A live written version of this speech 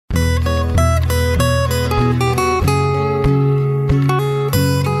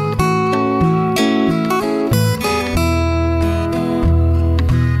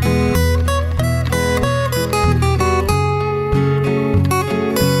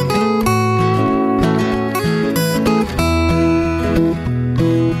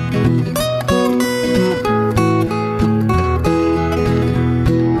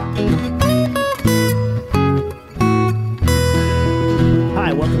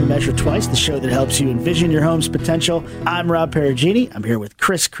Measure Twice, the show that helps you envision your home's potential. I'm Rob Perugini. I'm here with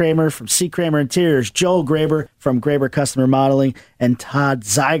Chris Kramer from C. Kramer Interiors, Joel Graber from Graber Customer Modeling, and Todd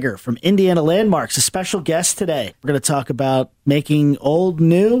Zeiger from Indiana Landmarks, a special guest today. We're going to talk about making old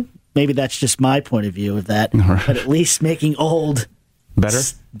new. Maybe that's just my point of view of that, but at least making old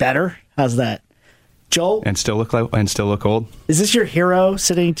better. How's that? Joel? And still look old. Is this your hero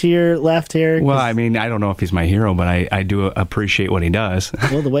sitting to your left here? Well, I mean, I don't know if he's my hero, but I do appreciate what he does.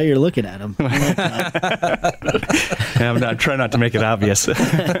 Well, the way you're looking at him. I'm trying not to make it obvious.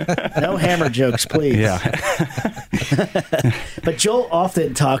 No hammer jokes, please. Yeah. But Joel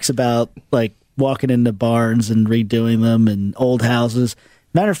often talks about like walking into barns and redoing them and old houses.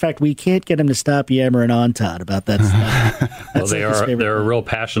 Matter of fact, we can't get him to stop yammering on, Todd, about that stuff. Well, they're a real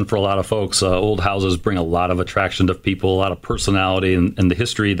passion for a lot of folks. Old houses bring a lot of attraction to people, a lot of personality, and the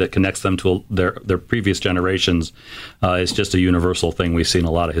history that connects them to their previous generations is just a universal thing we see in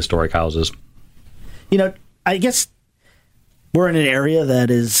a lot of historic houses. You know, I guess we're in an area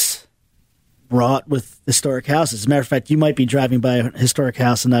that is wrought with historic houses. As a matter of fact, you might be driving by a historic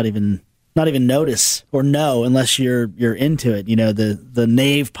house and not even notice or know unless you're into it. You know, the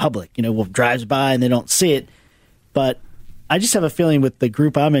naive public, drives by and they don't see it. But I just have a feeling with the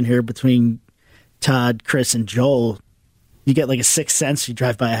group I'm in here between Todd, Chris, and Joel, you get like a sixth sense. You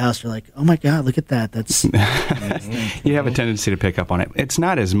drive by a house, you're like, oh my God, look at that. That's you have a tendency to pick up on it. It's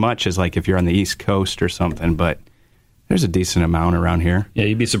not as much as like if you're on the East Coast or something, but there's a decent amount around here. Yeah,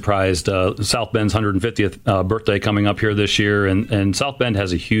 you'd be surprised. South Bend's 150th birthday coming up here this year, and South Bend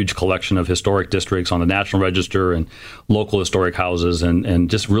has a huge collection of historic districts on the National Register and local historic houses and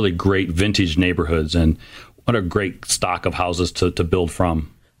just really great vintage neighborhoods. And what a great stock of houses to build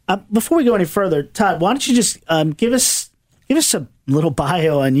from. Before we go any further, Todd, why don't you just give us a little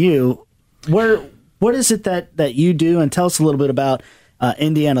bio on you? What is it that you do, and tell us a little bit about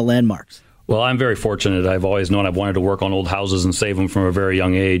Indiana Landmarks. Well, I'm very fortunate. I've always known I've wanted to work on old houses and save them from a very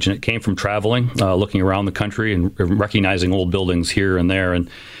young age. And it came from traveling, looking around the country and recognizing old buildings here and there and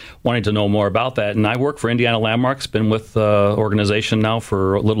wanting to know more about that. And I work for Indiana Landmarks, been with the organization now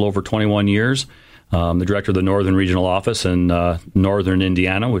for a little over 21 years. The director of the Northern Regional Office in Northern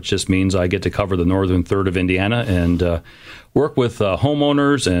Indiana, which just means I get to cover the northern third of Indiana and work with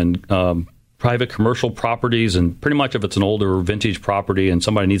homeowners and private commercial properties, and pretty much if it's an older vintage property and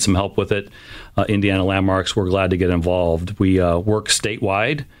somebody needs some help with it, Indiana Landmarks, we're glad to get involved. We work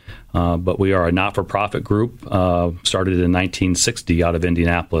statewide, but we are a not-for-profit group, started in 1960 out of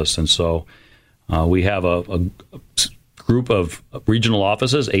Indianapolis. And so we have a group of regional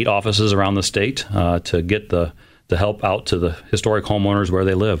offices, 8 offices around the state, to get the help out to the historic homeowners where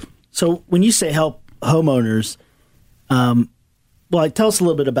they live. So when you say help homeowners, well, tell us a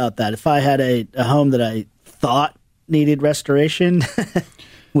little bit about that. If I had a home that I thought needed restoration,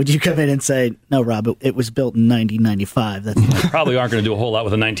 would you come in and say, no, Rob, it was built in 1995? That's probably aren't going to do a whole lot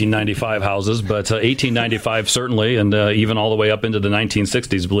with the 1995 houses, but 1895 certainly, and even all the way up into the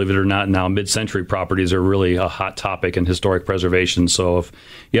 1960s, believe it or not. Now, mid-century properties are really a hot topic in historic preservation. So if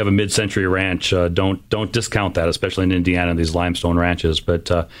you have a mid-century ranch, don't discount that, especially in Indiana, these limestone ranches. But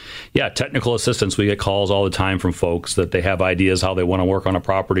technical assistance. We get calls all the time from folks that they have ideas how they want to work on a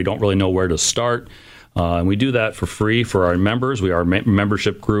property, don't really know where to start. And we do that for free for our members. We are a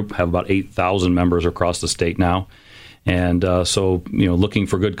membership group, have about 8,000 members across the state now. And so looking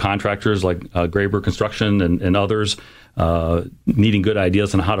for good contractors like Graber Construction and others, needing good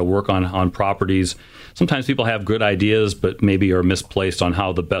ideas on how to work on properties. Sometimes people have good ideas, but maybe are misplaced on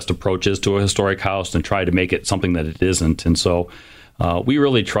how the best approach is to a historic house and try to make it something that it isn't. And so we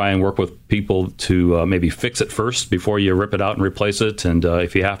really try and work with people to maybe fix it first before you rip it out and replace it. And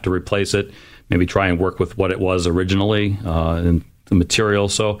if you have to replace it, maybe try and work with what it was originally and the material.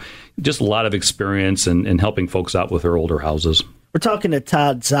 So just a lot of experience in helping folks out with their older houses. We're talking to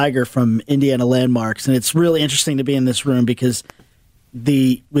Todd Zeiger from Indiana Landmarks, and it's really interesting to be in this room because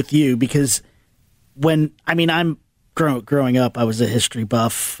I'm growing up, I was a history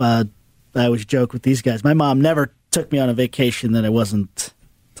buff. I always joke with these guys. My mom never took me on a vacation that I wasn't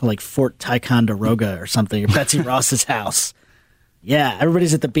to like Fort Ticonderoga or something, or Betsy Ross's house. Yeah,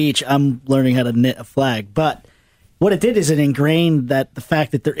 everybody's at the beach. I'm learning how to knit a flag. But what it did is it ingrained the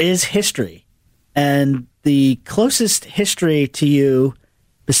fact that there is history. And the closest history to you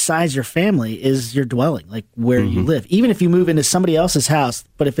besides your family is your dwelling, like where you live. Even if you move into somebody else's house,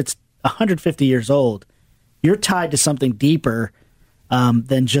 but if it's 150 years old, you're tied to something deeper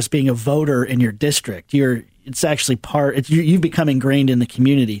than just being a voter in your district. It's actually you've become ingrained in the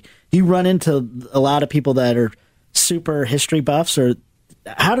community. You run into a lot of people that are super history buffs, or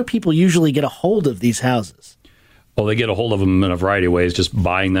how do people usually get a hold of these houses? Well, they get a hold of them in a variety of ways, just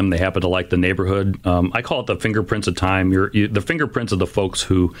buying them. They happen to like the neighborhood. I call it the fingerprints of time. The fingerprints of the folks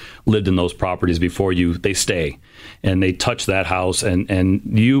who lived in those properties before you, they stay. And they touch that house, and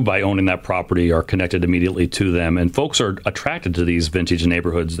you, by owning that property, are connected immediately to them. And folks are attracted to these vintage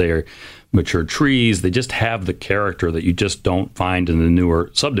neighborhoods. They are mature trees. They just have the character that you just don't find in the newer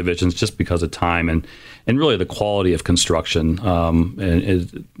subdivisions just because of time and really the quality of construction.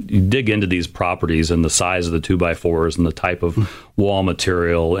 And you dig into these properties and the size of the 2x4s and the type of wall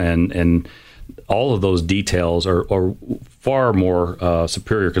material and all of those details are far more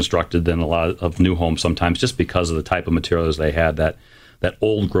superior constructed than a lot of new homes sometimes, just because of the type of materials they had, that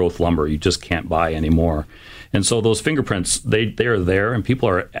old growth lumber you just can't buy anymore. And so those fingerprints, they are there, and people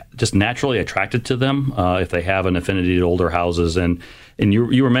are just naturally attracted to them if they have an affinity to older houses. And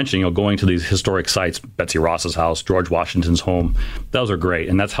you were mentioning, going to these historic sites, Betsy Ross's house, George Washington's home. Those are great,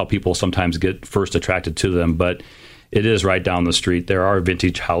 and that's how people sometimes get first attracted to them. But it is right down the street. There are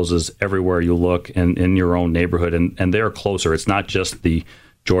vintage houses everywhere you look in your own neighborhood, and they're closer. It's not just the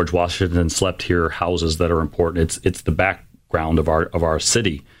George Washington slept here houses that are important. It's the background of our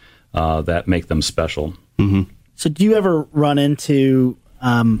city that make them special. Mm-hmm. So do you ever run into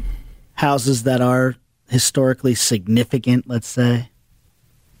houses that are historically significant, let's say?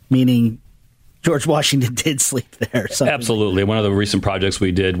 Meaning George Washington did sleep there. Absolutely. One of the recent projects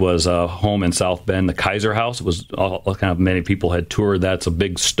we did was a home in South Bend, the Kaiser House. It was all kind of, many people had toured. That's a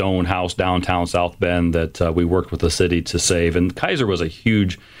big stone house downtown South Bend that we worked with the city to save. And Kaiser was a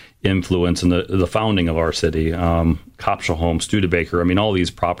huge influence in the founding of our city. Copshall Home, Studebaker. I mean, all these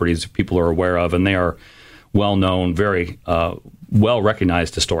properties people are aware of, and they are well-known, very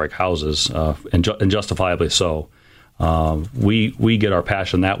well-recognized historic houses, and justifiably so. We get our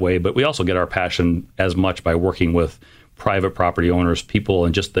passion that way, but we also get our passion as much by working with private property owners, people,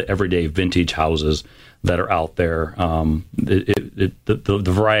 and just the everyday vintage houses that are out there. The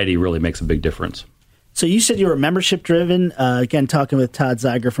variety really makes a big difference. So you said you were membership driven. Again, talking with Todd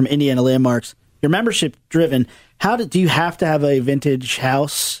Zeiger from Indiana Landmarks. You're membership driven. Do you have to have a vintage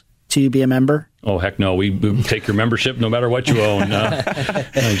house to be a member? Oh, heck no. We take your membership no matter what you own.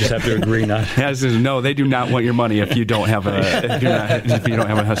 You just have to agree not. No, they do not want your money if you don't have a historic.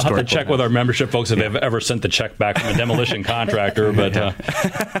 I'll have to check with our membership folks if they've ever sent the check back from a demolition contractor. But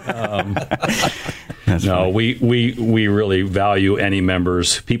no, we really value any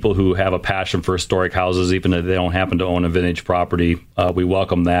members, people who have a passion for historic houses, even if they don't happen to own a vintage property. We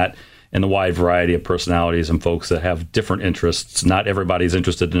welcome that. And the wide variety of personalities and folks that have different interests. Not everybody's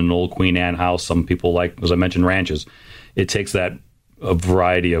interested in an old Queen Anne house. Some people like, as I mentioned, ranches. It takes a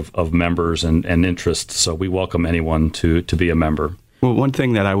variety of members and interests. So we welcome anyone to be a member. Well, one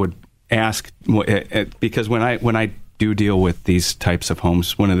thing that I would ask, because when I do deal with these types of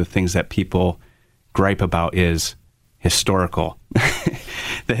homes, one of the things that people gripe about is historical.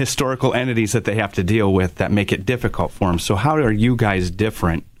 The historical entities that they have to deal with that make it difficult for them. So how are you guys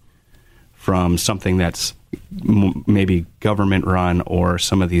different from something that's maybe government run or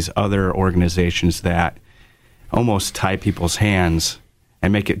some of these other organizations that almost tie people's hands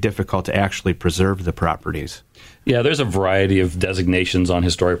and make it difficult to actually preserve the properties? Yeah, there's a variety of designations on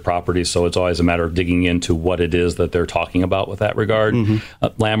historic properties, so it's always a matter of digging into what it is that they're talking about with that regard. Mm-hmm.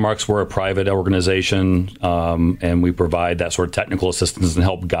 Landmarks, we're a private organization, and we provide that sort of technical assistance and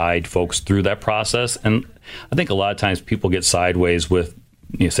help guide folks through that process. And I think a lot of times people get sideways with,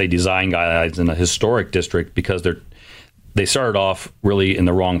 say, design guidelines in a historic district because they started off really in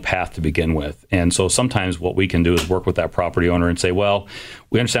the wrong path to begin with. And so sometimes what we can do is work with that property owner and say, well,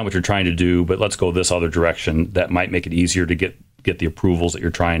 we understand what you're trying to do, but let's go this other direction that might make it easier to get the approvals that you're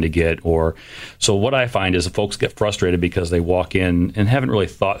trying to get. Or so what I find is that folks get frustrated because they walk in and haven't really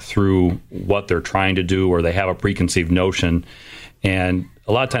thought through what they're trying to do, or they have a preconceived notion. And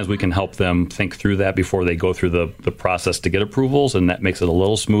a lot of times we can help them think through that before they go through the process to get approvals, and that makes it a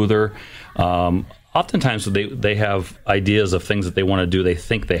little smoother. Oftentimes they have ideas of things that they want to do. They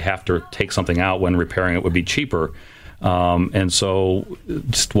think they have to take something out when repairing it would be cheaper. And so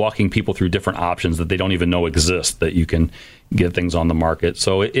just walking people through different options that they don't even know exist, that you can get things on the market.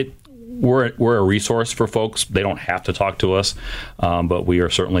 So we're a resource for folks. They don't have to talk to us, but we are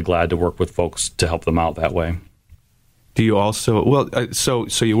certainly glad to work with folks to help them out that way. Do you also,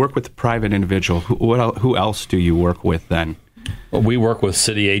 so you work with the private individual. Who else do you work with then? Well, we work with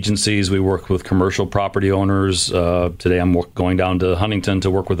city agencies. We work with commercial property owners. Today I'm going down to Huntington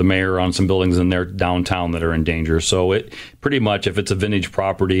to work with the mayor on some buildings in their downtown that are in danger. So it pretty much, if it's a vintage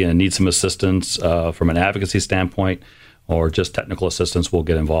property and needs some assistance from an advocacy standpoint or just technical assistance, we'll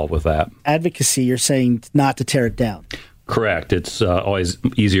get involved with that. Advocacy, you're saying not to tear it down. Correct. It's always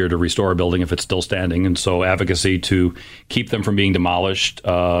easier to restore a building if it's still standing. And so advocacy to keep them from being demolished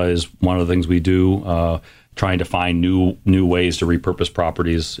is one of the things we do, trying to find new ways to repurpose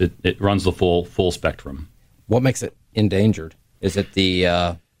properties. It runs the full spectrum. What makes it endangered? Is it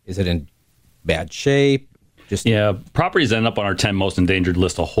in bad shape? Properties end up on our 10 most endangered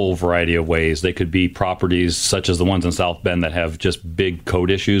list a whole variety of ways. They could be properties such as the ones in South Bend that have just big code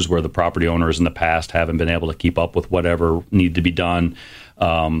issues where the property owners in the past haven't been able to keep up with whatever needed to be done.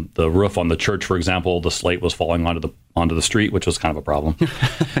 The roof on the church, for example, the slate was falling onto the street, which was kind of a problem.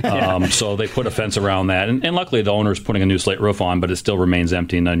 So they put a fence around that. And luckily, the owner's putting a new slate roof on, but it still remains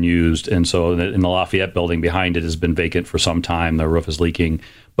empty and unused. And so in the Lafayette building behind it has been vacant for some time. The roof is leaking.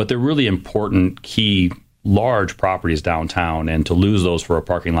 But they're really important, key, large properties downtown, and to lose those for a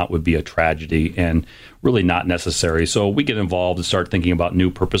parking lot would be a tragedy and really not necessary. So we get involved and start thinking about new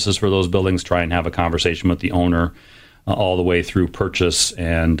purposes for those buildings, try and have a conversation with the owner all the way through purchase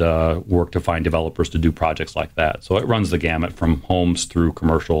and work to find developers to do projects like that. So it runs the gamut from homes through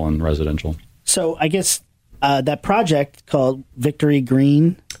commercial and residential. So I guess that project called Victory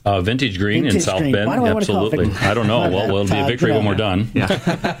Green. Vintage Green in South Bend. Why do I Absolutely. Want to call it I don't know. Well, it'll be a victory when we're done.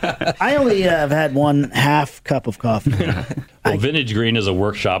 Yeah. I only have had 1/2 cup of coffee. Well, Vintage Green is a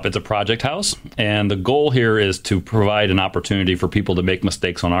workshop. It's a project house. And the goal here is to provide an opportunity for people to make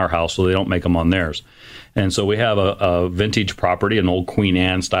mistakes on our house so they don't make them on theirs. And so we have a vintage property, an old Queen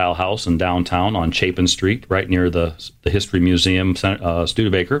Anne style house in downtown on Chapin Street, right near the History Museum,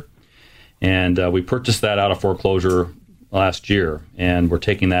 Studebaker. And we purchased that out of foreclosure last year, and we're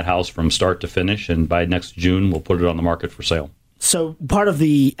taking that house from start to finish, and by next June, we'll put it on the market for sale. So part of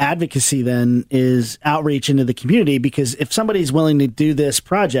the advocacy then is outreach into the community, because if somebody's willing to do this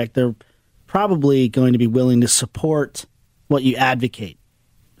project, they're probably going to be willing to support what you advocate.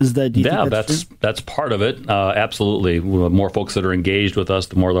 That's part of it. Absolutely. The more folks that are engaged with us,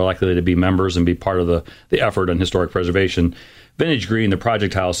 the more they're likely to be members and be part of the effort on historic preservation. Vintage Green, the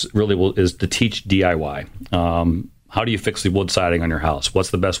project house, really is to teach DIY. How do you fix the wood siding on your house?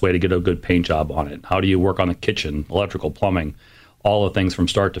 What's the best way to get a good paint job on it? How do you work on the kitchen, electrical, plumbing, all the things from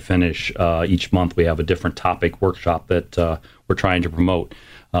start to finish? Each month we have a different topic workshop that we're trying to promote.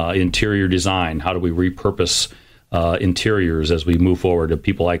 Interior design, how do we repurpose interiors as we move forward?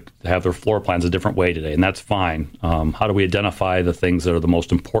 People like to have their floor plans a different way today, and that's fine. How do we identify the things that are the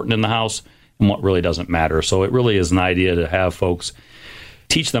most important in the house and what really doesn't matter? So it really is an idea to have folks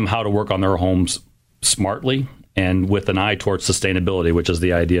teach them how to work on their homes smartly and with an eye towards sustainability, which is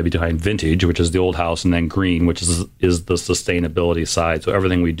the idea behind Vintage, which is the old house, and then Green, which is the sustainability side. So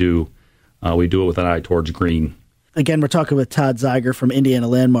everything we do it with an eye towards green. Again, we're talking with Todd Zeiger from Indiana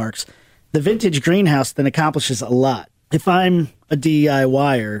Landmarks. The Vintage Greenhouse then accomplishes a lot. If I'm a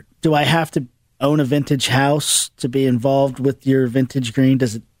DIYer, do I have to own a vintage house to be involved with your Vintage Green?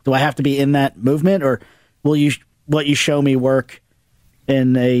 Do I have to be in that movement, or will what you show me work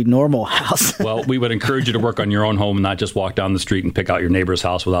in a normal house? Well, we would encourage you to work on your own home and not just walk down the street and pick out your neighbor's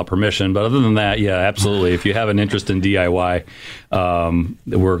house without permission. But other than that, yeah, absolutely. If you have an interest in DIY,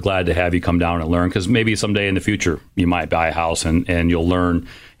 we're glad to have you come down and learn, because maybe someday in the future you might buy a house and you'll learn,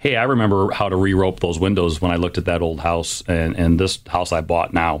 hey, I remember how to re-rope those windows when I looked at that old house, and this house I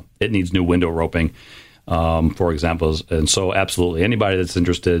bought now, it needs new window roping, for example. And so absolutely, anybody that's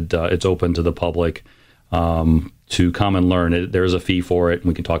interested, it's open to the public to come and learn. There's a fee for it, and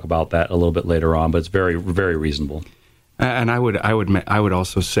we can talk about that a little bit later on, but it's very, very reasonable. And I would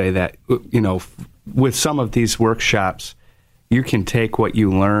also say that, with some of these workshops, you can take what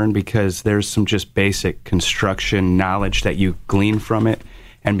you learn, because there's some just basic construction knowledge that you glean from it,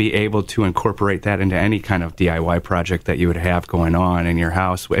 and be able to incorporate that into any kind of DIY project that you would have going on in your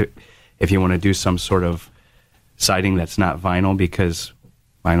house. If you want to do some sort of siding that's not vinyl, because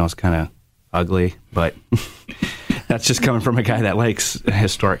vinyl's kind of ugly, but that's just coming from a guy that likes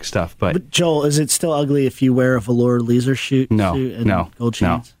historic stuff. But Joel, is it still ugly if you wear a velour laser suit and gold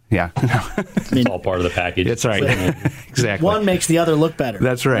chains? Yeah. It's all part of the package. That's right. Exactly. One makes the other look better.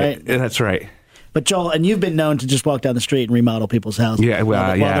 That's right. That's right. But Joel, and you've been known to just walk down the street and remodel people's houses. Yeah,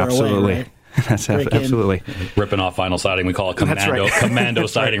 absolutely. Away, right? That's absolutely. Ripping off vinyl siding, we call it commando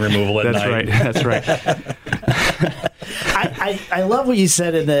siding removal at night. That's right. I love what you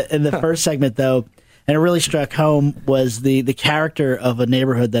said in the first segment, though, and it really struck home, was the character of a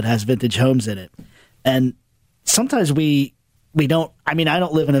neighborhood that has vintage homes in it. And sometimes we don't, I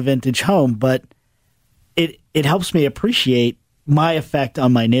don't live in a vintage home, but it helps me appreciate my effect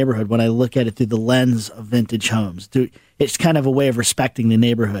on my neighborhood when I look at it through the lens of vintage homes. It's kind of a way of respecting the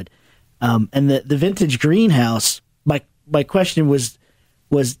neighborhood. And the Vintage Greenhouse, my question was,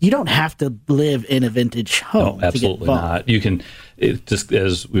 was you don't have to live in a vintage home. No, absolutely not. You can, just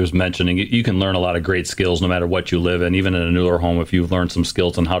as we was mentioning, you can learn a lot of great skills no matter what you live in. Even in a newer home, if you've learned some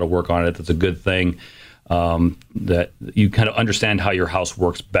skills on how to work on it, that's a good thing. That you kind of understand how your house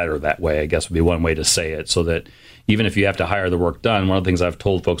works better that way, I guess would be one way to say it. So that even if you have to hire the work done, one of the things I've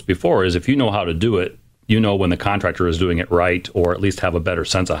told folks before is if you know how to do it, you know when the contractor is doing it right, or at least have a better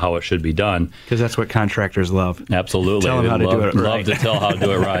sense of how it should be done. Because that's what contractors love. Absolutely. Tell them how to do it right. Love to tell how to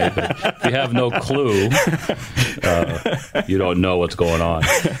do it right. But if you have no clue, you don't know what's going on.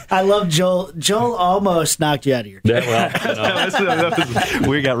 I love Joel. Joel almost knocked you out of your chair.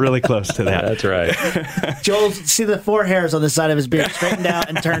 We got really close to that. That's right. Joel, see the 4 hairs on the side of his beard straightened out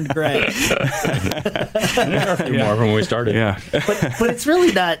and turned gray. A few more from when we started. Yeah. But it's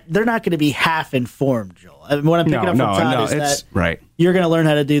really not, they're not going to be half informed, Joel. I mean, what I'm picking up from Todd is that right. You're going to learn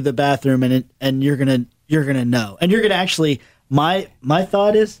how to do the bathroom and you're going to know. And you're going to actually, my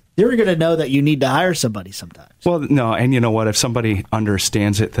thought is, you're going to know that you need to hire somebody sometimes. Well, no, and you know what? If somebody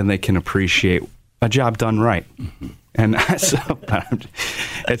understands it, then they can appreciate a job done right. Mm-hmm. And so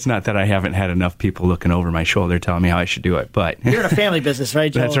it's not that I haven't had enough people looking over my shoulder telling me how I should do it, but you're in a family business,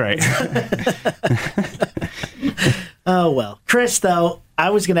 right, Joel? That's right. Oh, well. Chris, though, I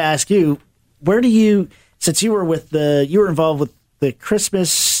was going to ask you, since you were involved with the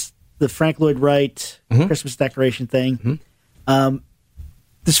Christmas, the Frank Lloyd Wright Christmas decoration thing,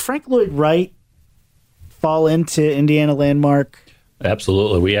 does Frank Lloyd Wright fall into Indiana Landmark?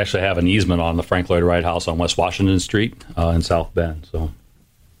 Absolutely. We actually have an easement on the Frank Lloyd Wright house on West Washington Street in South Bend. So,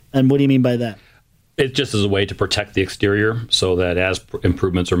 and what do you mean by that? It just is a way to protect the exterior so that as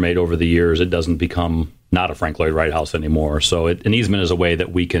improvements are made over the years, it doesn't become not a Frank Lloyd Wright house anymore. So an easement is a way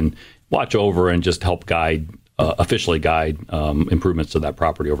that we can watch over and just help officially guide improvements to that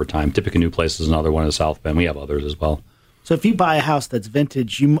property over time. Typical New Place is another one in South Bend. We have others as well. So if you buy a house that's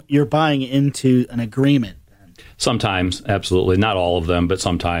vintage, you're buying into an agreement. Sometimes, absolutely. Not all of them, but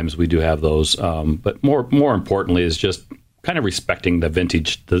sometimes we do have those. But more importantly is just kind of respecting the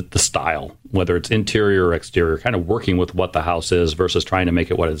vintage, the style, whether it's interior or exterior, kind of working with what the house is versus trying to make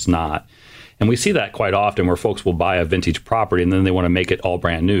it what it's not. And we see that quite often where folks will buy a vintage property and then they want to make it all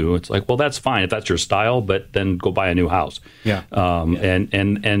brand new. It's like, well, that's fine if that's your style, but then go buy a new house. Yeah.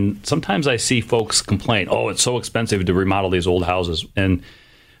 And sometimes I see folks complain, oh, it's so expensive to remodel these old houses. And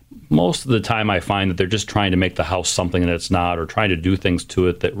most of the time I find that they're just trying to make the house something that it's not, or trying to do things to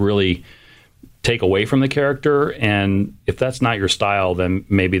it that really take away from the character. And if that's not your style, then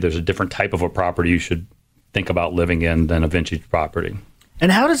maybe there's a different type of a property you should think about living in than a vintage property.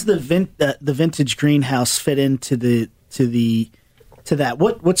 And how does the vintage greenhouse fit into that?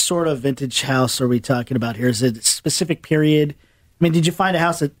 What sort of vintage house are we talking about here? Is it a specific period? I mean, did you find a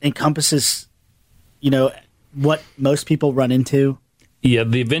house that encompasses, what most people run into? Yeah,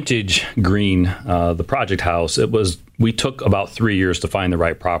 the vintage green, the project house, we took about 3 years to find the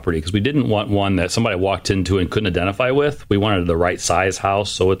right property because we didn't want one that somebody walked into and couldn't identify with. We wanted the right size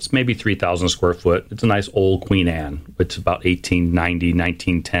house, so it's maybe 3,000 square foot. It's a nice old Queen Anne. It's about 1890,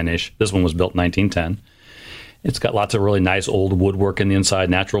 1910-ish. This one was built in 1910. It's got lots of really nice old woodwork in the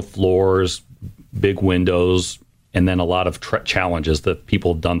inside, natural floors, big windows, and then a lot of challenges that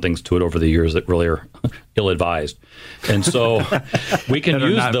people have done things to it over the years that really are ill-advised. And so we can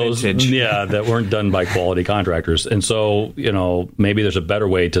use those, that weren't done by quality contractors. And so, maybe there's a better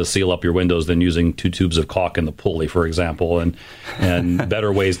way to seal up your windows than using 2 tubes of caulk in the pulley, for example, and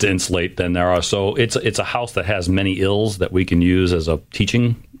better ways to insulate than there are. So it's a house that has many ills that we can use as a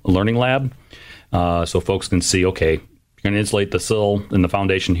learning lab. So folks can see, okay, you're going to insulate the sill and the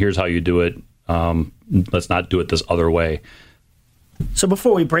foundation. Here's how you do it. Let's not do it this other way. So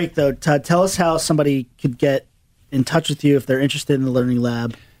before we break, though, Todd, tell us how somebody could get in touch with you if they're interested in the Learning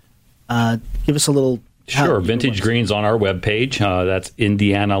Lab. Give us a little... Sure. Vintage Green's on our webpage. That's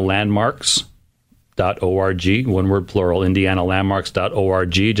indianalandmarks.org, one word plural,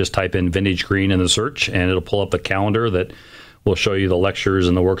 indianalandmarks.org. Just type in Vintage Green in the search, and it'll pull up the calendar that will show you the lectures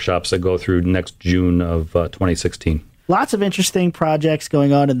and the workshops that go through next June of 2016. Lots of interesting projects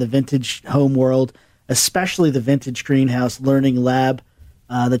going on in the vintage home world, especially the Vintage Greenhouse Learning Lab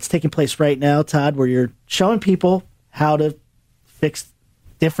that's taking place right now, Todd, where you're showing people how to fix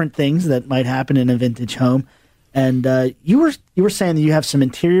different things that might happen in a vintage home. And you were saying that you have some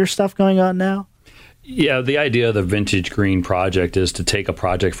interior stuff going on now? Yeah, the idea of the Vintage Green project is to take a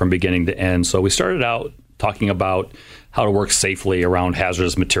project from beginning to end. So we started out talking about how to work safely around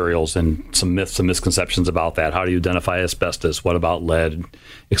hazardous materials and some myths and misconceptions about that. How do you identify asbestos? What about lead,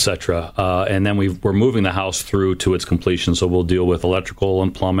 etc. And then we're moving the house through to its completion. So we'll deal with electrical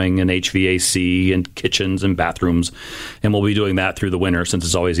and plumbing and HVAC and kitchens and bathrooms. And we'll be doing that through the winter since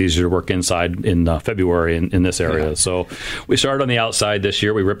it's always easier to work inside in February in this area. Yeah. So we started on the outside this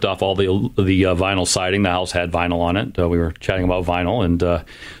year. We ripped off all the vinyl siding. The house had vinyl on it. We were chatting about vinyl. And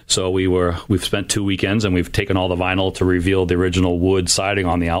so we've spent 2 weekends and we've taken all the vinyl to reveal the original wood siding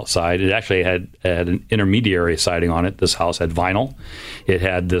on the outside. It actually had an intermediary siding on it. This house had vinyl. It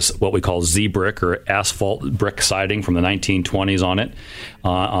had this what we call Z-brick or asphalt brick siding from the 1920s on it.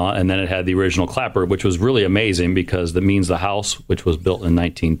 And then it had the original clapboard, which was really amazing because that means the house, which was built in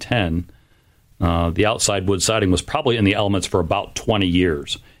 1910, the outside wood siding was probably in the elements for about 20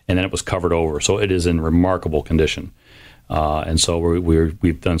 years, and then it was covered over. So it is in remarkable condition. And so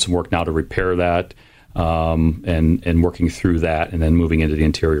we've done some work now to repair that and working through that and then moving into the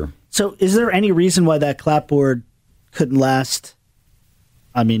interior. So is there any reason why that clapboard couldn't last,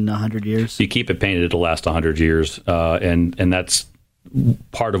 100 years? You keep it painted, it'll last 100 years. And that's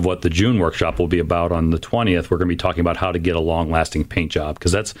part of what the June workshop will be about on the 20th. We're going to be talking about how to get a long-lasting paint job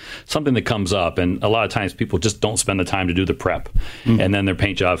because that's something that comes up. And a lot of times people just don't spend the time to do the prep. And then their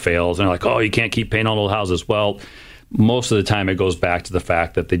paint job fails. And they're like, oh, you can't keep painting on old houses. Well, most of the time it goes back to the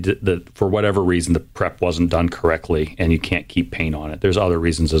fact that that for whatever reason, the prep wasn't done correctly and you can't keep paint on it. There's other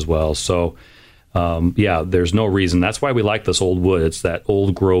reasons as well. So, there's no reason. That's why we like this old wood. It's that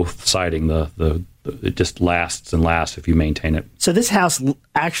old growth siding. It just lasts and lasts if you maintain it. So this house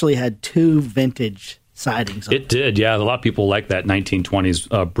actually had 2 vintage sidings on it. It did, yeah. A lot of people like that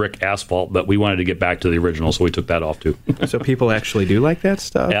 1920s brick asphalt, but we wanted to get back to the original, so we took that off too. So people actually do like that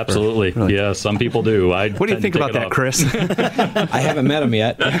stuff? Absolutely. Really? Yeah, some people do. What do you think about that, Chris? I haven't met him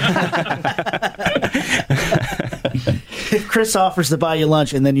yet. If Chris offers to buy you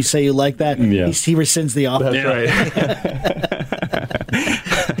lunch and then you say you like that, he rescinds the offer. That's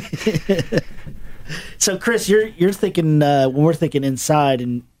right. So, Chris, you're thinking when we're thinking inside,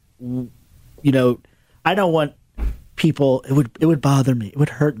 and I don't want people. It would bother me. It would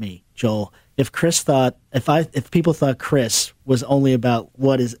hurt me, Joel, if people thought Chris was only about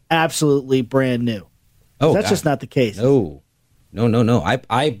what is absolutely brand new. Oh, that's just not the case. No.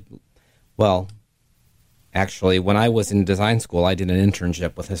 Well, actually, when I was in design school, I did an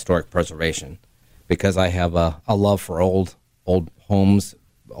internship with historic preservation because I have a love for old homes,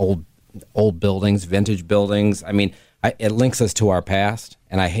 old buildings, vintage buildings. It links us to our past,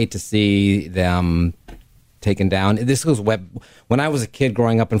 and I hate to see them taken down. This was when I was a kid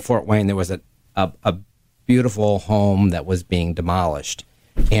growing up in Fort Wayne. There was a beautiful home that was being demolished,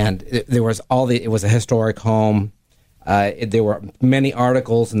 and it was a historic home. There were many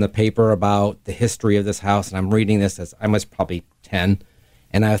articles in the paper about the history of this house, and I'm reading this as I was probably 10,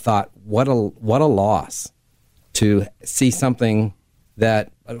 and I thought, what a loss to see something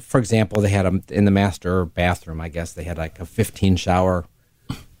that, for example, they had in the master bathroom, I guess they had like a 15 shower.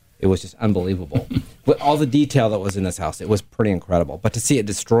 It was just unbelievable. But all the detail that was in this house, it was pretty incredible. But to see it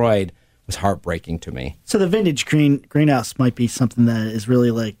destroyed was heartbreaking to me. So the vintage greenhouse might be something that is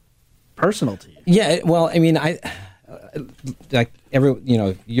really like personal to you. Yeah, well,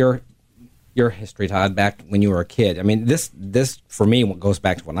 your history, Todd, back when you were a kid. This for me goes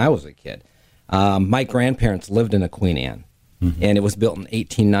back to when I was a kid. My grandparents lived in a Queen Anne. Mm-hmm. And it was built in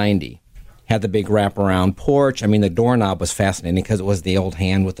 1890. Had the big wraparound porch. The doorknob was fascinating because it was the old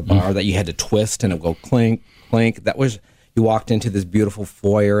hand with the bar that you had to twist and it would go clink, clink. You walked into this beautiful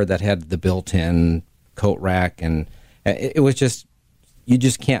foyer that had the built-in coat rack, and it was just, you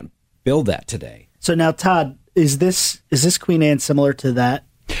just can't build that today. So now, Todd, is this Queen Anne similar to that?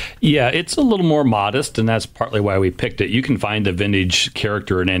 Yeah, it's a little more modest, and that's partly why we picked it. You can find the vintage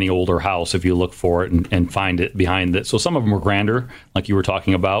character in any older house if you look for it and find it behind it. So some of them are grander, like you were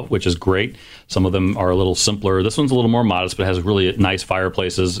talking about, which is great. Some of them are a little simpler. This one's a little more modest, but it has really nice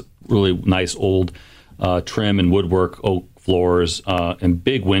fireplaces, really nice old trim and woodwork, oak floors, and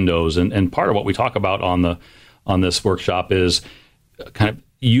big windows. And part of what we talk about on this workshop is kind of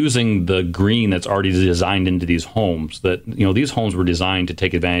using the green that's already designed into these homes. That these homes were designed to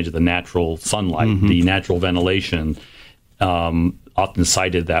take advantage of the natural sunlight, the natural ventilation, often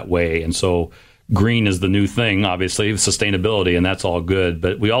cited that way. And so green is the new thing, obviously, sustainability, and that's all good.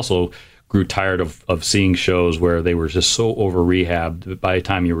 But we also grew tired of seeing shows where they were just so over rehabbed that by the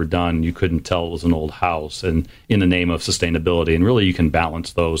time you were done, you couldn't tell it was an old house, and in the name of sustainability. And really you can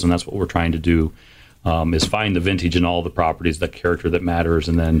balance those, and that's what we're trying to do. Is find the vintage in all the properties, the character that matters,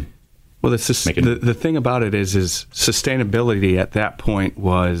 and then the thing about it is sustainability at that point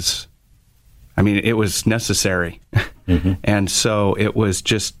was, it was necessary. And so it was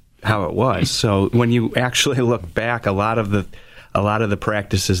just how it was. So when you actually look back, a lot of the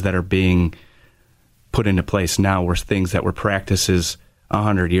practices that are being put into place now were things that were practices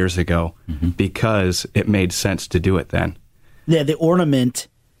 100 years ago because it made sense to do it then. Yeah, the ornament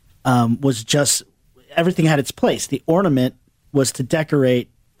was just, everything had its place. The ornament was to decorate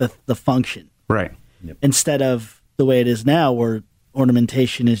the function. Right. Yep. Instead of the way it is now where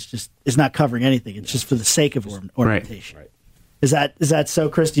ornamentation is not covering anything. It's just for the sake of ornamentation. Right. Is that so,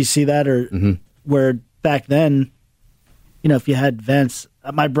 Chris? Do you see that? Or where back then, if you had vents,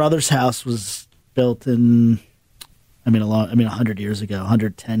 my brother's house was built in, 100 years ago,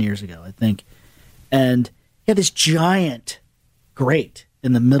 110 years ago, I think. And he had this giant grate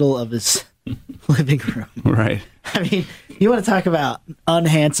in the middle of his living room. Right. You want to talk about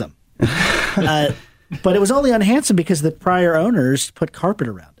unhandsome. But it was only unhandsome because the prior owners put carpet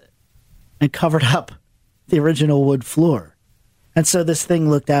around it and covered up the original wood floor. And so this thing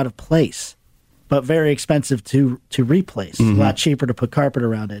looked out of place, but very expensive to replace. A lot cheaper to put carpet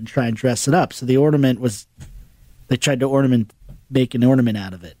around it and try and dress it up. So the ornament they tried to make an ornament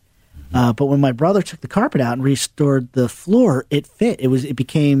out of it. But when my brother took the carpet out and restored the floor, it fit. It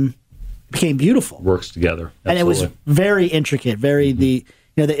became beautiful. Works together. Absolutely. And it was very intricate,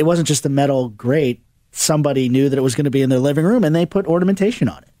 it wasn't just a metal grate. Somebody knew that it was going to be in their living room, and they put ornamentation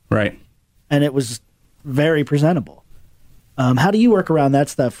on it. Right. And it was very presentable. How do you work around that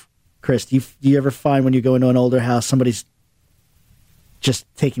stuff, Chris? Do you ever find when you go into an older house, somebody's just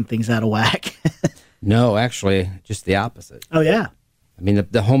taking things out of whack? No, actually, just the opposite. Oh, yeah.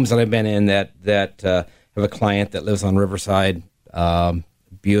 The homes that I've been in that have a client that lives on Riverside,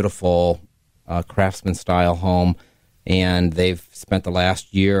 beautiful craftsman-style home, and they've spent the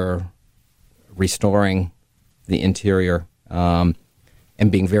last year restoring the interior and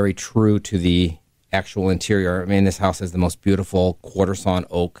being very true to the actual interior. This house has the most beautiful quarter-sawn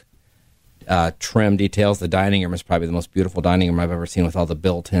oak trim details. The dining room is probably the most beautiful dining room I've ever seen with all the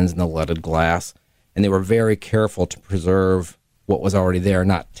built-ins and the leaded glass. And they were very careful to preserve what was already there,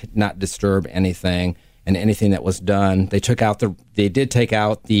 not disturb anything. And anything that was done, they did take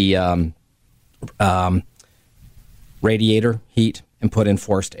out the radiator heat and put in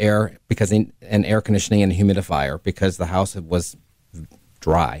forced air and air conditioning and humidifier because the house was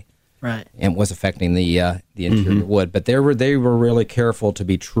dry, right, and was affecting the interior wood. But they were really careful to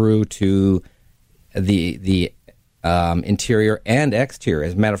be true to the interior and exterior.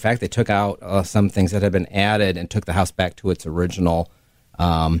 As a matter of fact, they took out some things that had been added and took the house back to its original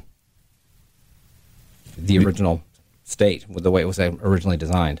state, with the way it was originally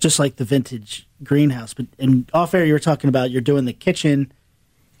designed. Just like the vintage greenhouse. But in off air, you were talking about you're doing the kitchen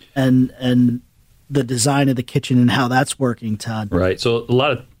and the design of the kitchen and how that's working, Todd. Right. So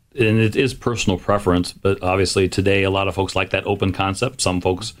and it is personal preference, but obviously today a lot of folks like that open concept. Some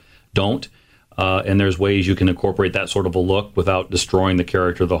folks don't. And there's ways you can incorporate that sort of a look without destroying the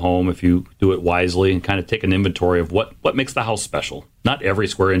character of the home if you do it wisely and kind of take an inventory of what makes the house special. Not every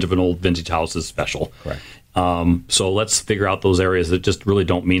square inch of an old vintage house is special. Correct. So let's figure out those areas that just really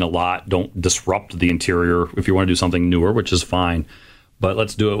don't mean a lot, don't disrupt the interior if you want to do something newer, which is fine. But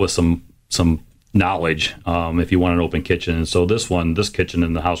let's do it with some knowledge if you want an open kitchen. And so this kitchen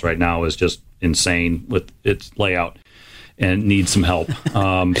in the house right now is just insane with its layout and needs some help.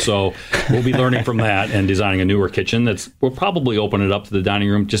 So we'll be learning from that and designing a newer kitchen. We'll probably open it up to the dining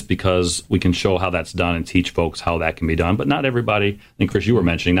room just because we can show how that's done and teach folks how that can be done. But not everybody, I think, Chris, you were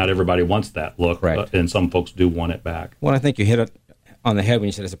mentioning, not everybody wants that look. Right. And some folks do want it back. Well, I think you hit it on the head when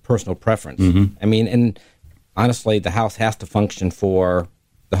you said it's a personal preference. And honestly, the house has to function for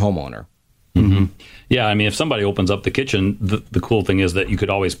the homeowner. Yeah, if somebody opens up the kitchen, the cool thing is that you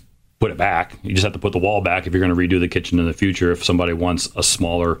could always put it back. You just have to put the wall back if you're going to redo the kitchen in the future. If somebody wants a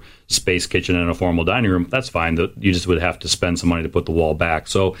smaller space kitchen and a formal dining room, that's fine. You just would have to spend some money to put the wall back.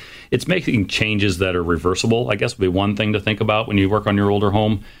 So it's making changes that are reversible, I guess, would be one thing to think about when you work on your older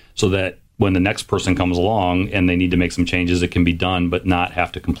home, so that when the next person comes along and they need to make some changes, it can be done, but not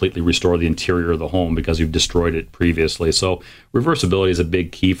have to completely restore the interior of the home because you've destroyed it previously. So reversibility is a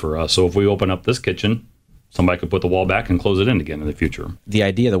big key for us. So if we open up this kitchen, somebody could put the wall back and close it in again in the future. The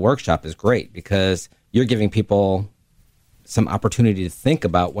idea of the workshop is great because you're giving people some opportunity to think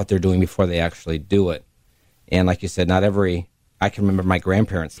about what they're doing before they actually do it. And like you said, I can remember my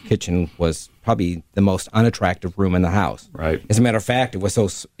grandparents' kitchen was probably the most unattractive room in the house. Right. As a matter of fact, it was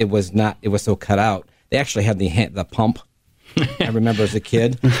so cut out. They actually had the pump I remember as a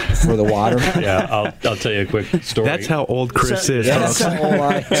kid for the water. Yeah, I'll tell you a quick story. That's how old Chris is. Yeah, folks. that's a whole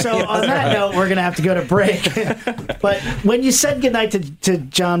lot. So on that note, we're going to have to go to break. But when you said goodnight to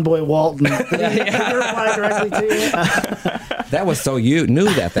John Boy Walton, did he reply directly to you? That was so you knew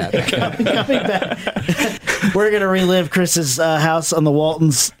that. Coming back, we're going to relive Chris's house on the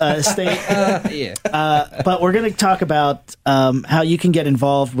Waltons estate. Yeah. But we're going to talk about how you can get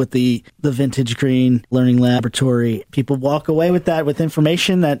involved with the Vintage Green Learning Laboratory. People walk away with that with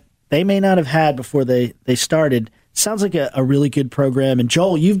information that they may not have had before they started. Sounds like a really good program. And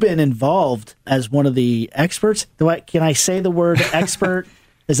Joel, you've been involved as one of the experts. Can I say the word expert?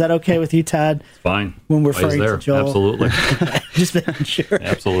 Is that okay with you, Todd? Fine. When we're Plays referring there. to Joel. Absolutely. Just making sure.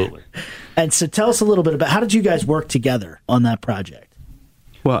 Absolutely. And so tell us a little bit about how did you guys work together on that project?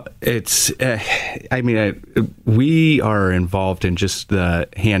 Well, it's, we are involved in just the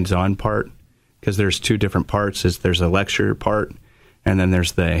hands-on part because there's two different parts. There's a lecture part, and then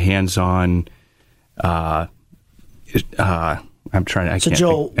there's the hands-on, I'm trying to, I So can't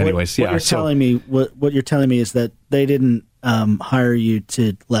Joel, think. Anyways, what you're telling me is that they didn't hire you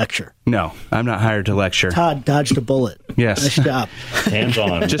to lecture. No, I'm not hired to lecture. Todd dodged a bullet. Yes. Nice job. Hands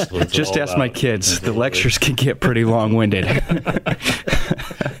on. Just ask my kids. The lectures can get pretty long-winded.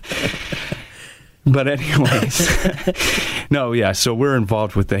 But anyways, no, yeah. So we're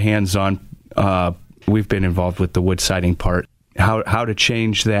involved with the hands-on. We've been involved with the wood siding part. How to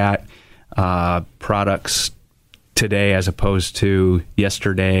change that products today as opposed to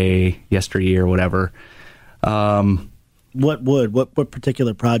yesteryear, whatever. What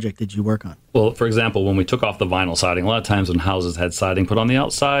particular project did you work on? Well, for example, when we took off the vinyl siding, a lot of times when houses had siding put on the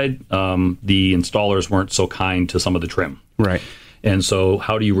outside, the installers weren't so kind to some of the trim. Right. And so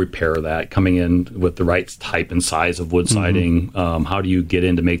how do you repair that coming in with the right type and size of wood siding? How do you get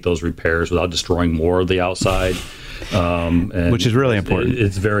in to make those repairs without destroying more of the outside? And which is really important.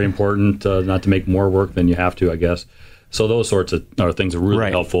 It's very important not to make more work than you have to, I guess. So those sorts of things are really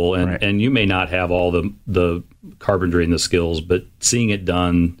helpful. And you may not have all the carpentry and the skills, but seeing it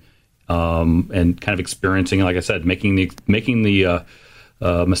done and kind of experiencing, like I said, making the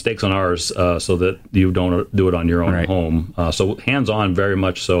mistakes on ours so that you don't do it on your own home. So hands-on, very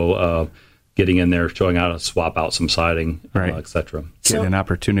much so, getting in there, showing how to swap out some siding, et cetera. Get an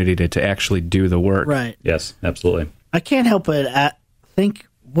opportunity to actually do the work. Right. Yes, absolutely. I can't help but think,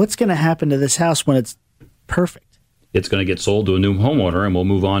 what's going to happen to this house when it's perfect? It's going to get sold to a new homeowner, and we'll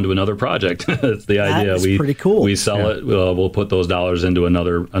move on to another project. That's the idea. That's pretty cool. We sell it. We'll put those dollars into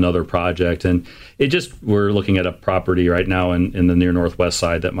another project, and we're looking at a property right now in the near northwest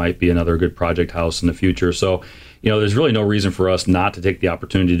side that might be another good project house in the future. So, there's really no reason for us not to take the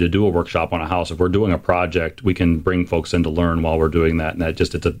opportunity to do a workshop on a house. If we're doing a project, we can bring folks in to learn while we're doing that, and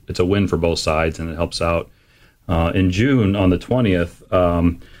it's a win for both sides, and it helps out. In June on the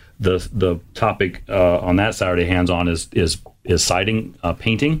 20th. The topic on that Saturday hands-on is siding,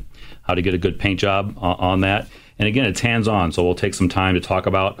 painting, how to get a good paint job on that. And again, it's hands-on, so we'll take some time to talk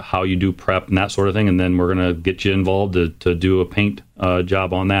about how you do prep and that sort of thing, and then we're going to get you involved to do a paint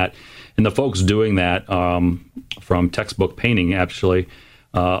job on that. And the folks doing that from Textbook Painting actually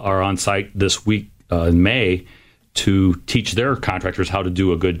are on site this week in May to teach their contractors how to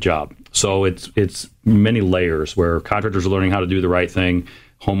do a good job. So it's many layers where contractors are learning how to do the right thing.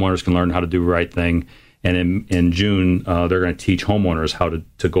 Homeowners can learn how to do the right thing. And in June, they're going to teach homeowners how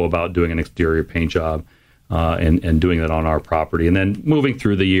to go about doing an exterior paint job and doing that on our property. And then moving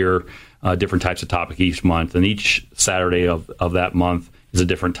through the year, different types of topic each month. And each Saturday of that month is a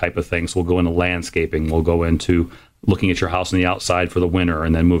different type of thing. So we'll go into landscaping. We'll go into looking at your house on the outside for the winter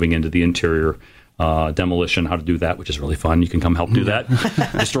and then moving into the interior. Demolition, how to do that, which is really fun. You can come help do that,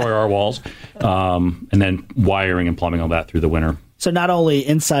 destroy our walls, and then wiring and plumbing, all that through the winter. So not only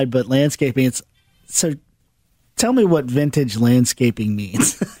inside, but landscaping. So tell me what vintage landscaping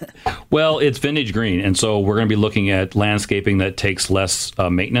means. Well, it's vintage green, and so we're going to be looking at landscaping that takes less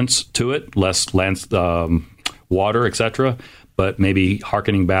maintenance to it, less water, etc., but maybe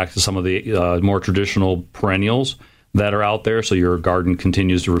hearkening back to some of the more traditional perennials that are out there, so your garden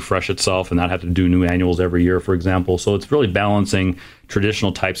continues to refresh itself and not have to do new annuals every year, for example. So it's really balancing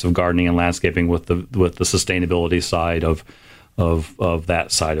traditional types of gardening and landscaping with the sustainability side of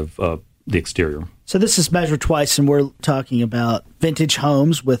that side of the exterior. So this is Measure Twice, and we're talking about vintage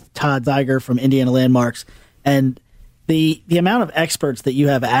homes with Todd Zeiger from Indiana Landmarks. And the amount of experts that you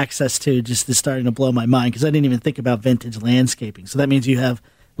have access to just is starting to blow my mind, because I didn't even think about vintage landscaping. So that means you have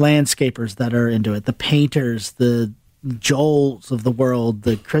landscapers that are into it, the painters, the Joels of the world,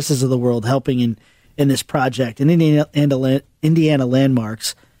 the Chris's of the world helping in in Indiana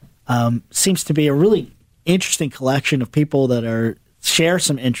Landmarks seems to be a really interesting collection of people that share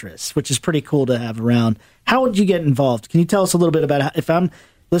some interests, which is pretty cool to have around. How would you get involved? Can you tell us a little bit about if I'm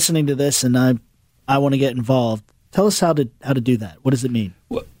listening to this and I want to get involved? Tell us how to do that. What does it mean?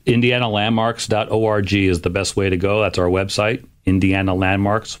 Well, IndianaLandmarks.org is the best way to go. That's our website,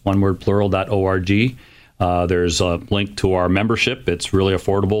 IndianaLandmarks, one word plural.org. There's a link to our membership. It's really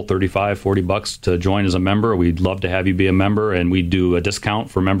affordable, $35-$40 to join as a member. We'd love to have you be a member, and we do a discount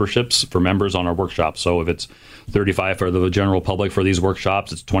for memberships for members on our workshops. So if it's $35 for the general public for these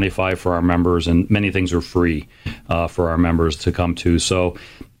workshops, it's $25 for our members, and many things are free for our members to come to. So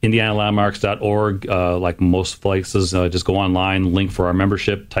IndianaLandmarks.org, like most places, just go online, link for our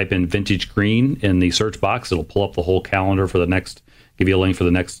membership, type in Vintage Green in the search box. It'll pull up the whole calendar give you a link for the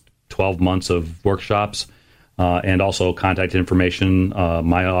next 12 months of workshops, and also contact information.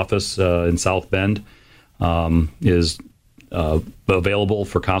 My office in South Bend is available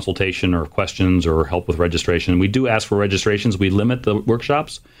for consultation or questions or help with registration. We do ask for registrations. We limit the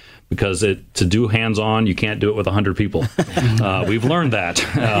workshops because to do hands-on, you can't do it with 100 people. We've learned that.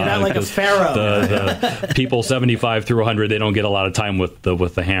 You're not like a pharaoh. The people 75 through 100, they don't get a lot of time with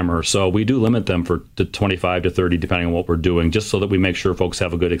the hammer. So we do limit them to 25 to 30, depending on what we're doing, just so that we make sure folks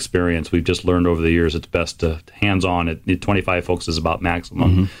have a good experience. We've just learned over the years it's best to hands-on. 25 folks is about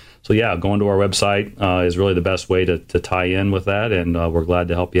maximum. Mm-hmm. So yeah, going to our website is really the best way to tie in with that, and we're glad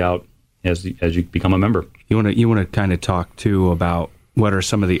to help you out as you become a member. You want to kind of talk too about what are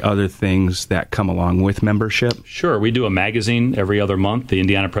some of the other things that come along with membership? Sure. We do a magazine every other month, the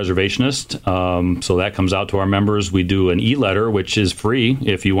Indiana Preservationist. So that comes out to our members. We do an e-letter, which is free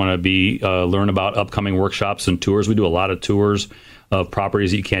if you want to learn about upcoming workshops and tours. We do a lot of tours of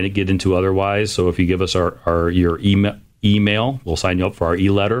properties that you can't get into otherwise. So if you give us your email, we'll sign you up for our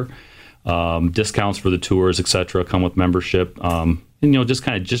e-letter. Discounts for the tours, etc., come with membership. And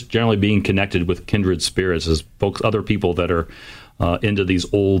just generally being connected with kindred spirits as folks, other people that are into these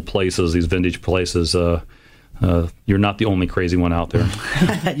old places, these vintage places. You're not the only crazy one out there.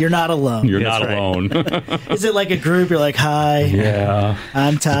 You're not alone. You're not alone. Is it like a group? You're like, hi. Yeah.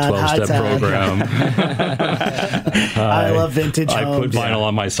 I'm Todd. Hi, Todd. 12-step program. I love vintage homes. I put vinyl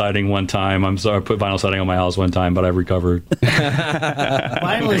on my siding one time. I'm sorry, I put vinyl siding on my house one time, but I've recovered.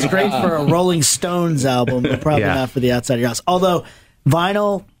 Vinyl is great for a Rolling Stones album, but probably not for the outside of your house. Although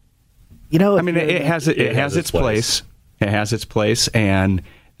vinyl, it has its place. It has its place, and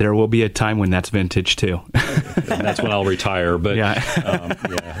there will be a time when that's vintage too. That's when I'll retire. But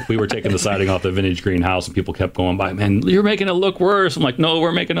we were taking the siding off the vintage green house, and people kept going by. Man, you're making it look worse. I'm like, no,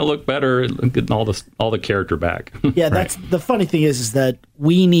 we're making it look better, getting all the character back. Yeah, that's the funny thing is that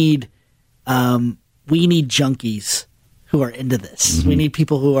we need junkies who are into this. Mm-hmm. We need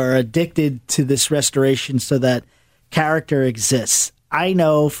people who are addicted to this restoration so that character exists. I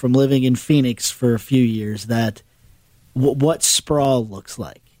know from living in Phoenix for a few years that what sprawl looks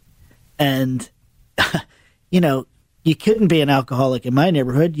like. And, you couldn't be an alcoholic in my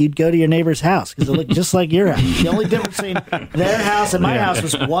neighborhood. You'd go to your neighbor's house because it looked just like your house. The only difference between their house and my house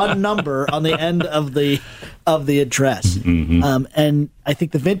was one number on the end of the address. Mm-hmm. And I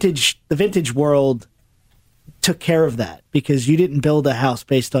think the vintage world took care of that because you didn't build a house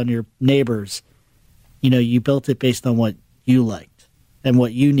based on your neighbors. You built it based on what you liked and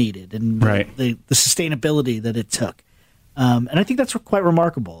what you needed and the sustainability that it took. And I think that's quite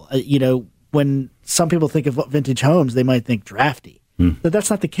remarkable. When some people think of vintage homes, they might think drafty, but that's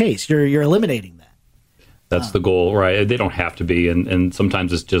not the case. You're eliminating that. That's the goal, right? They don't have to be, and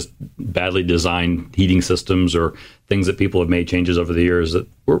sometimes it's just badly designed heating systems or things that people have made changes over the years that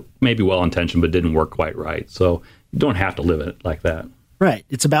were maybe well intentioned but didn't work quite right. So you don't have to live in it like that. Right.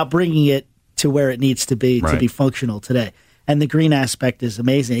 It's about bringing it to where it needs to be functional today. And the green aspect is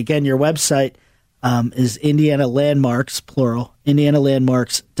amazing. Again, your website is Indiana Landmarks, plural,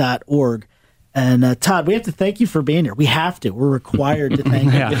 IndianaLandmarks.org. And Todd, we have to thank you for being here. We have to. We're required to thank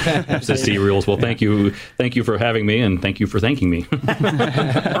you. SSC rules. Well, thank you for having me, and thank you for thanking me.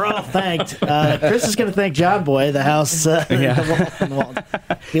 We're all thanked. Chris is going to thank John Boy, the house.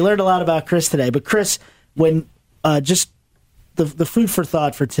 We learned a lot about Chris today. But Chris, when just the food for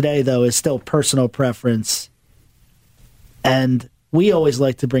thought for today, though, is still personal preference. And we always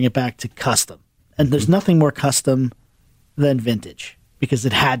like to bring it back to custom. And there's nothing more custom than vintage. Because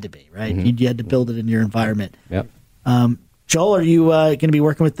it had to be, right? Mm-hmm. You had to build it in your environment. Yep. Joel, are you going to be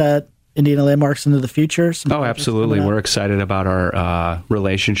working with that Indiana Landmarks into the future? Absolutely. We're excited about our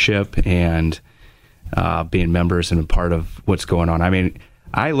relationship and being members and a part of what's going on. I mean,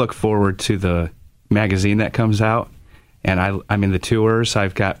 I look forward to the magazine that comes out, and I'm in the tours.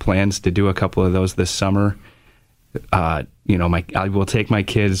 I've got plans to do a couple of those this summer. I will take my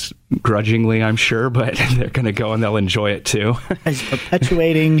kids grudgingly, I'm sure, but they're going to go and they'll enjoy it too. He's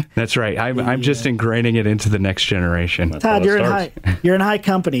perpetuating. That's right. I'm just ingraining it into the next generation. Todd, you're in high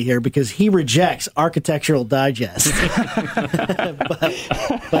company here because he rejects Architectural Digest,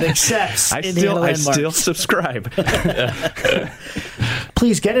 but accepts Indiana Landmarks. I still subscribe.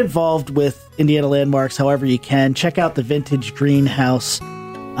 Please get involved with Indiana Landmarks however you can. Check out the Vintage Greenhouse,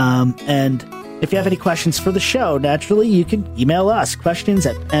 and if you have any questions for the show, naturally, you can email us,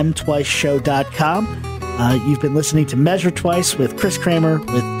 questions@mtwiceshow.com. You've been listening to Measure Twice with Chris Kramer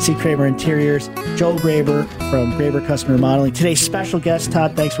with C. Kramer Interiors, Joel Graber from Graber Customer Modeling. Today's special guest,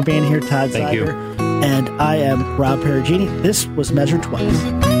 Todd, thanks for being here, Todd Thank Zeiger. you. And I am Rob Perugini. This was Measure Twice.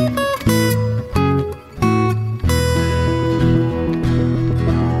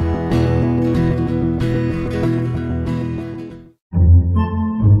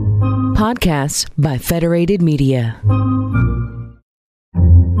 Podcasts by Federated Media.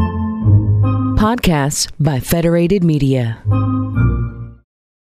 Podcasts by Federated Media.